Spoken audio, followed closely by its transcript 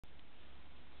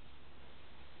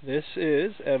This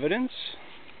is evidence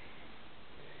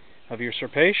of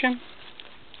usurpation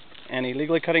and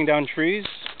illegally cutting down trees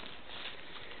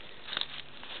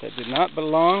that did not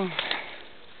belong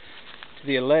to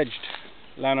the alleged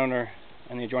landowner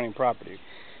and the adjoining property.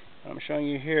 What I'm showing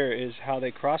you here is how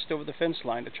they crossed over the fence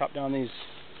line to chop down these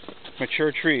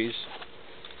mature trees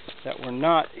that were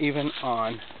not even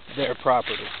on their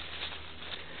property.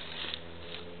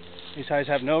 These guys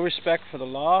have no respect for the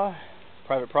law,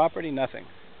 private property, nothing.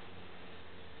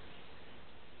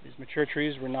 These mature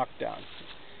trees were knocked down.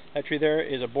 That tree there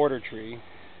is a border tree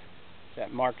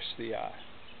that marks the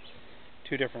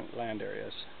two different land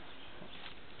areas.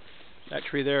 That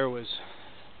tree there was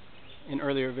in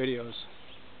earlier videos.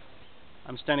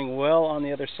 I'm standing well on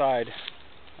the other side,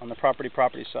 on the private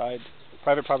property side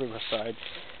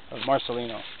of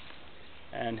Marcelino,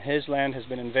 and his land has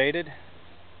been invaded.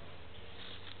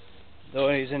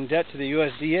 Though he's in debt to the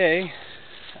USDA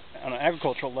on an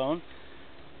agricultural loan,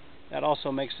 that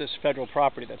also makes this federal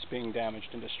property that's being damaged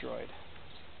and destroyed.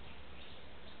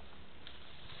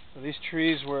 So these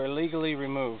trees were illegally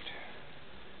removed,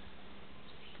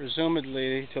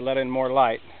 presumably to let in more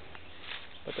light,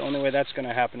 but the only way that's going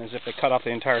to happen is if they cut off the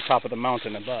entire top of the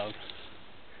mountain above.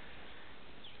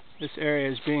 This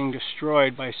area is being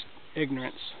destroyed by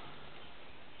ignorance,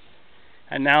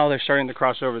 and now they're starting to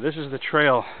cross over. This is the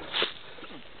trail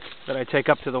that I take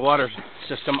up to the water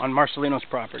system on Marcelino's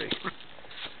property.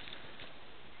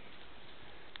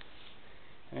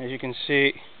 And as you can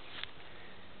see,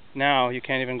 now you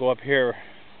can't even go up here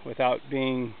without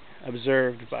being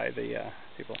observed by the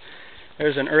people.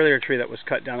 There's an earlier tree that was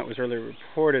cut down that was earlier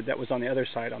reported that was on the other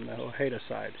side, on the Ojeda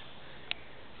side.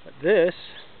 But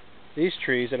these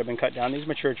trees that have been cut down, these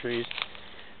mature trees,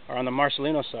 are on the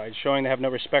Marcelino side, showing they have no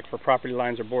respect for property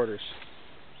lines or borders.